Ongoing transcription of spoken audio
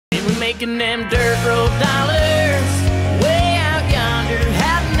making them dirt road dollars. Way out yonder,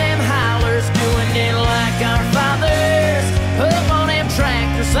 having them hollers, doing it like our fathers. Up on them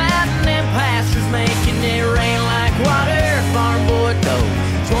tractors, out in them pastures, making it rain like water. Farm boy goes,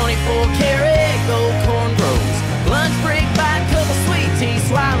 24 karat gold corn grows. Lunch break, buy a couple sweet tea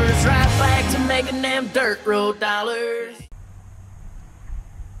swallers, right back to making them dirt road dollars.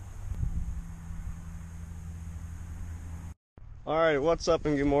 Alright, what's up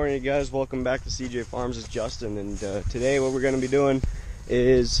and good morning, you guys. Welcome back to CJ Farms. It's Justin, and today what we're going to be doing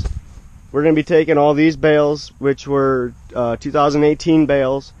is we're going to be taking all these bales, which were 2018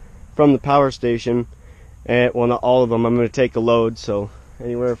 bales from the power station, and well, not all of them. I'm going to take a load, so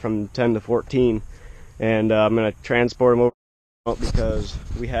anywhere from 10 to 14, and I'm going to transport them over because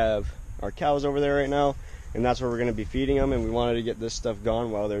we have our cows over there right now, and that's where we're going to be feeding them, and we wanted to get this stuff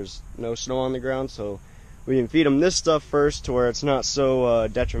gone while there's no snow on the ground, so we can feed them this stuff first to where it's not so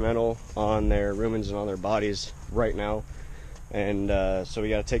detrimental on their rumens and on their bodies right now. And so we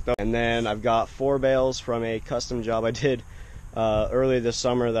got to take them. And then I've got 4 bales from a custom job I did earlier this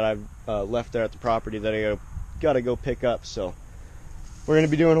summer that I've left there at the property that I got to go pick up. So we're going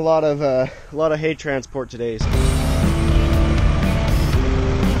to be doing a lot of hay transport today.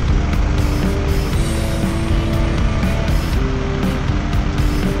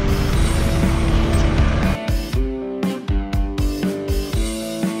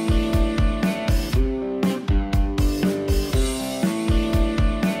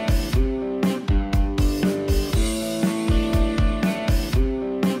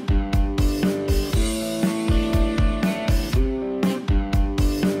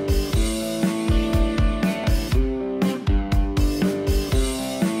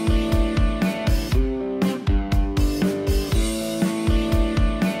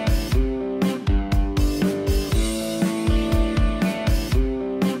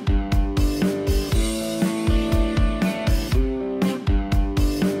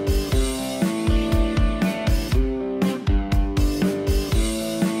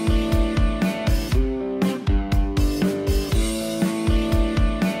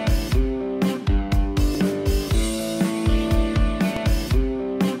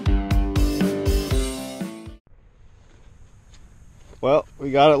 Well, we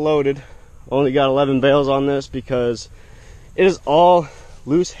got it loaded. Only got 11 bales on this because it is all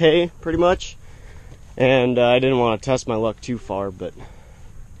loose hay pretty much, and I didn't want to test my luck too far, but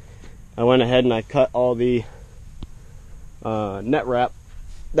I went ahead and I cut all the net wrap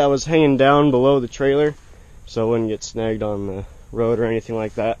that was hanging down below the trailer so it wouldn't get snagged on the road or anything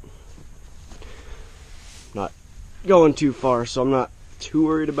like that. Not going too far, so I'm not too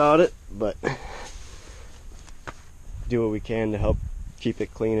worried about it, but do what we can to help keep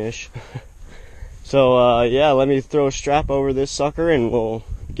it cleanish. So yeah, let me throw a strap over this sucker and we'll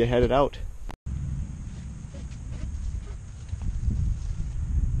get headed out.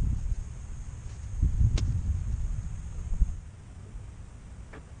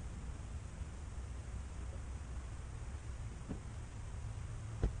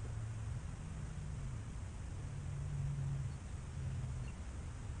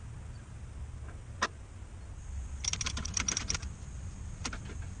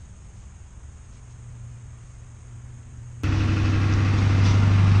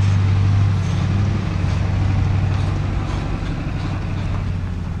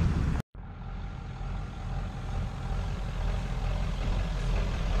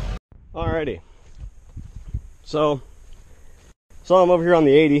 Alrighty, so I'm over here on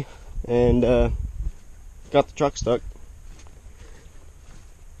the 80 and got the truck stuck.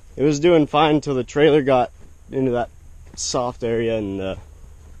 It was doing fine until the trailer got into that soft area, and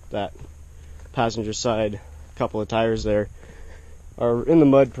that passenger side couple of tires there are in the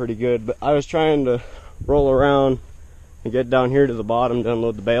mud pretty good, but I was trying to roll around and get down here to the bottom to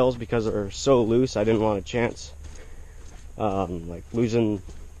unload the bales because they're so loose. I didn't want a chance like losing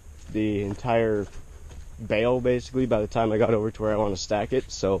the entire bale basically by the time I got over to where I want to stack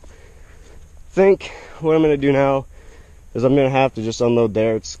it. So I think what I'm going to do now is I'm going to have to just unload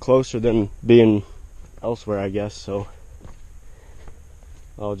there. It's closer than being elsewhere, I guess, so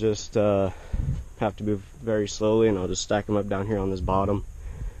I'll just have to move very slowly and I'll just stack them up down here on this bottom.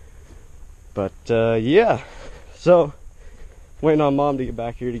 But yeah, so waiting on Mom to get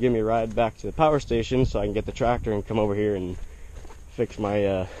back here to give me a ride back to the power station so I can get the tractor and come over here and fix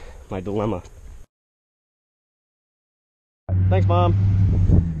my my dilemma. Thanks, Mom.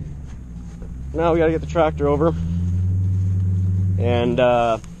 Now we gotta get the tractor over, and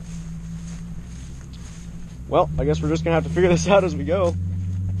well, I guess we're just gonna have to figure this out as we go.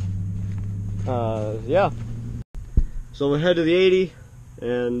 Yeah, so we'll head to the 80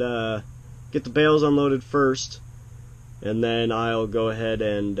 and get the bales unloaded first, and then I'll go ahead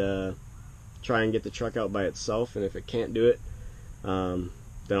and try and get the truck out by itself. And if it can't do it, then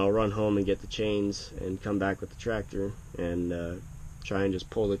I'll run home and get the chains and come back with the tractor and try and just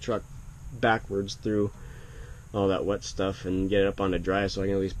pull the truck backwards through all that wet stuff and get it up on the dry so I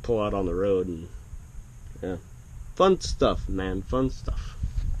can at least pull out on the road. And yeah, fun stuff, man, fun stuff.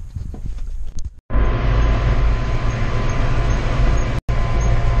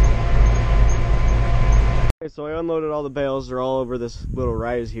 Okay, so I unloaded all the bales. They're all over this little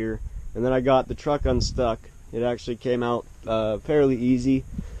rise here, and then I got the truck unstuck. It actually came out fairly easy,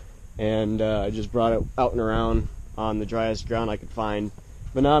 and I just brought it out and around on the driest ground I could find.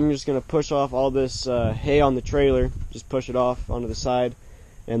 But now I'm just going to push off all this hay on the trailer, just push it off onto the side,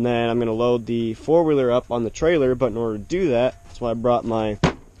 and then I'm going to load the four-wheeler up on the trailer. But in order to do that, that's why I brought my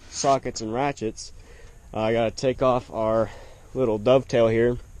sockets and ratchets. I got to take off our little dovetail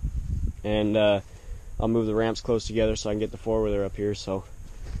here, and I'll move the ramps close together so I can get the four-wheeler up here. So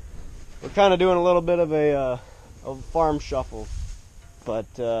we're kind of doing a little bit of a farm shuffle, but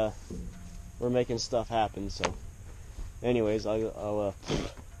we're making stuff happen. So anyways, I'll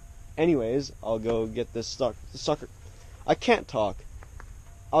go get this sucker. I can't talk.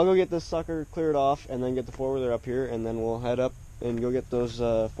 I'll go get this sucker cleared off and then get the four-wheeler up here, and then we'll head up and go get those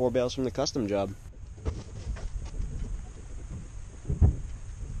 4 bales from the custom job.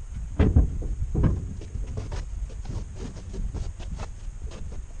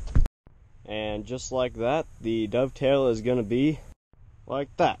 And just like that, the dovetail is going to be like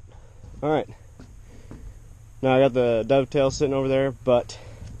that. Alright. Now I got the dovetail sitting over there, but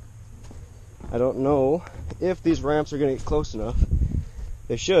I don't know if these ramps are going to get close enough.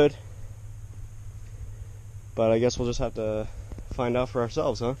 They should. But I guess we'll just have to find out for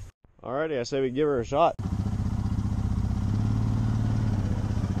ourselves, huh? Alrighty, I say we give her a shot.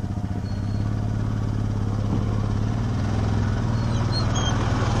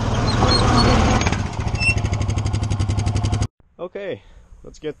 Okay,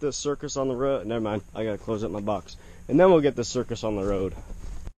 let's get this circus on the road. Never mind, I gotta close up my box. And then we'll get this circus on the road.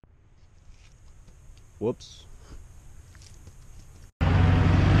 Whoops.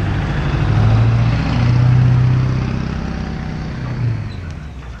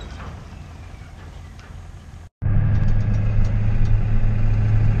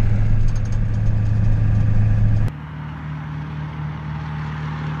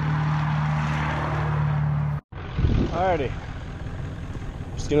 Alrighty.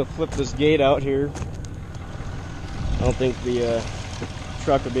 Just gonna flip this gate out here. I don't think the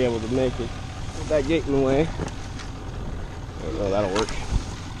truck will be able to make it with that gate in the way. Oh, that'll work.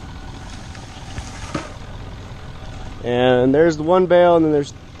 And there's the 1 bale, and then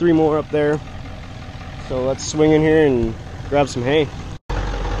there's 3 more up there. So let's swing in here and grab some hay.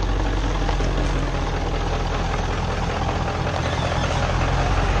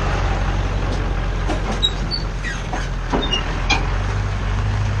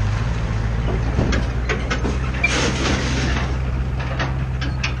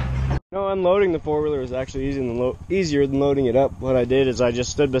 Unloading the four-wheeler is actually easier than loading it up. What I did is I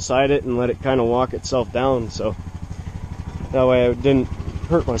just stood beside it and let it kind of walk itself down, so that way I didn't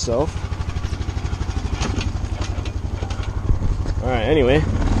hurt myself. Alright, anyway.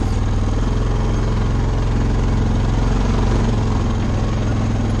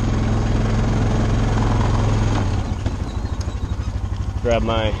 Grab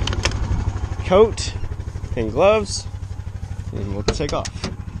my coat and gloves and we'll take off.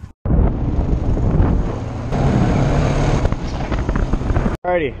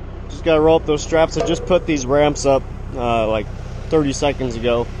 Alrighty, just gotta roll up those straps. I just put these ramps up like 30 seconds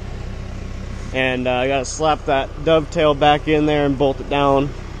ago, and I gotta slap that dovetail back in there and bolt it down,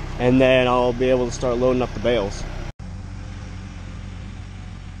 and then I'll be able to start loading up the bales.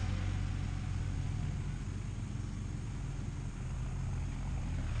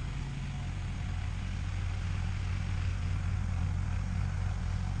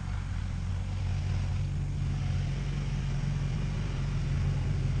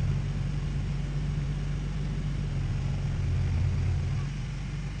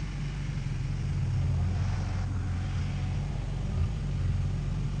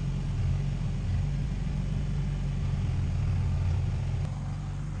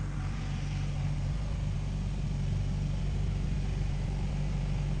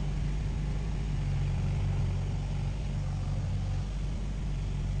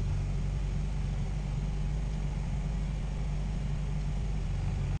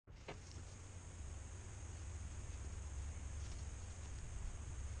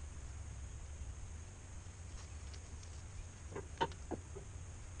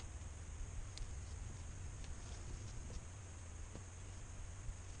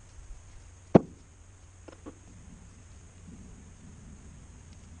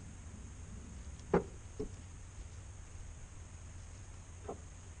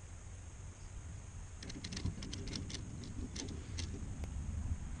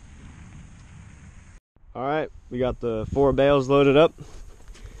 Alright, we got the 4 bales loaded up,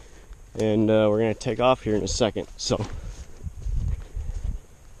 and we're going to take off here in a second. So I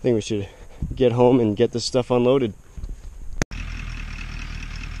think we should get home and get this stuff unloaded.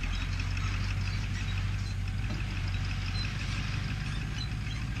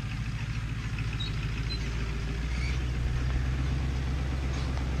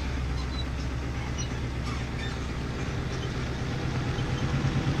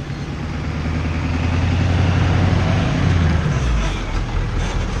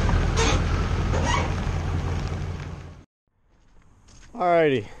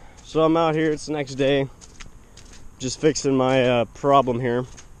 Alrighty, so I'm out here, it's the next day, just fixing my problem here.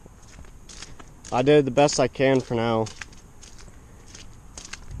 I did the best I can for now.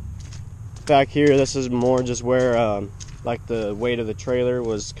 Back here, this is more just where like the weight of the trailer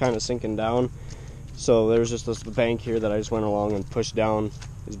was kind of sinking down. So there's just this bank here that I just went along and pushed down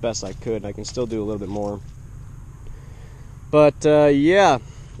as best I could. I can still do a little bit more. But yeah,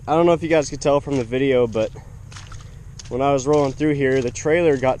 I don't know if you guys could tell from the video, but when I was rolling through here, the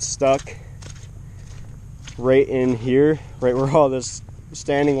trailer got stuck right in here, right where all this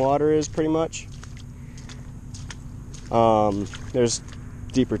standing water is pretty much. There's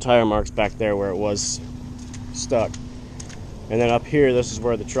deeper tire marks back there where it was stuck. And then up here, this is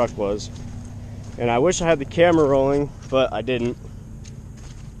where the truck was. And I wish I had the camera rolling, but I didn't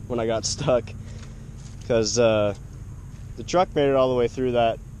when I got stuck. Because the truck made it all the way through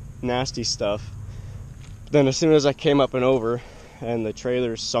that nasty stuff. Then as soon as I came up and over and the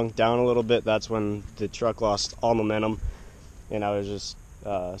trailer sunk down a little bit, that's when the truck lost all momentum and I was just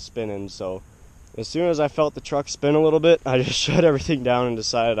spinning. So as soon as I felt the truck spin a little bit, I just shut everything down and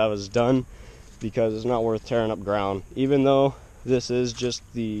decided I was done, because it's not worth tearing up ground. Even though this is just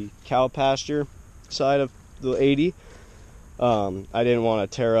the cow pasture side of the 80, I didn't want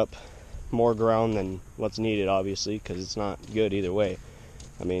to tear up more ground than what's needed, obviously, because it's not good either way.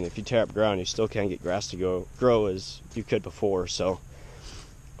 I mean, if you tear up ground, you still can't get grass to grow as you could before. So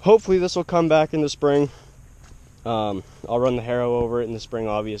hopefully this will come back in the spring. I'll run the harrow over it in the spring,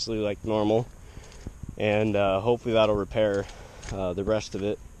 obviously, like normal. And hopefully that'll repair the rest of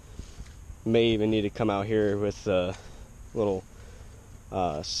it. May even need to come out here with a little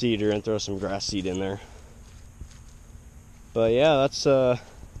seeder and throw some grass seed in there. But yeah, that's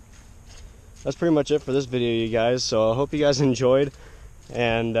pretty much it for this video, you guys. So I hope you guys enjoyed.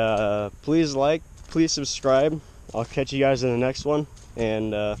 And please like, please subscribe. I'll catch you guys in the next one,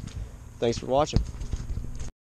 and thanks for watching.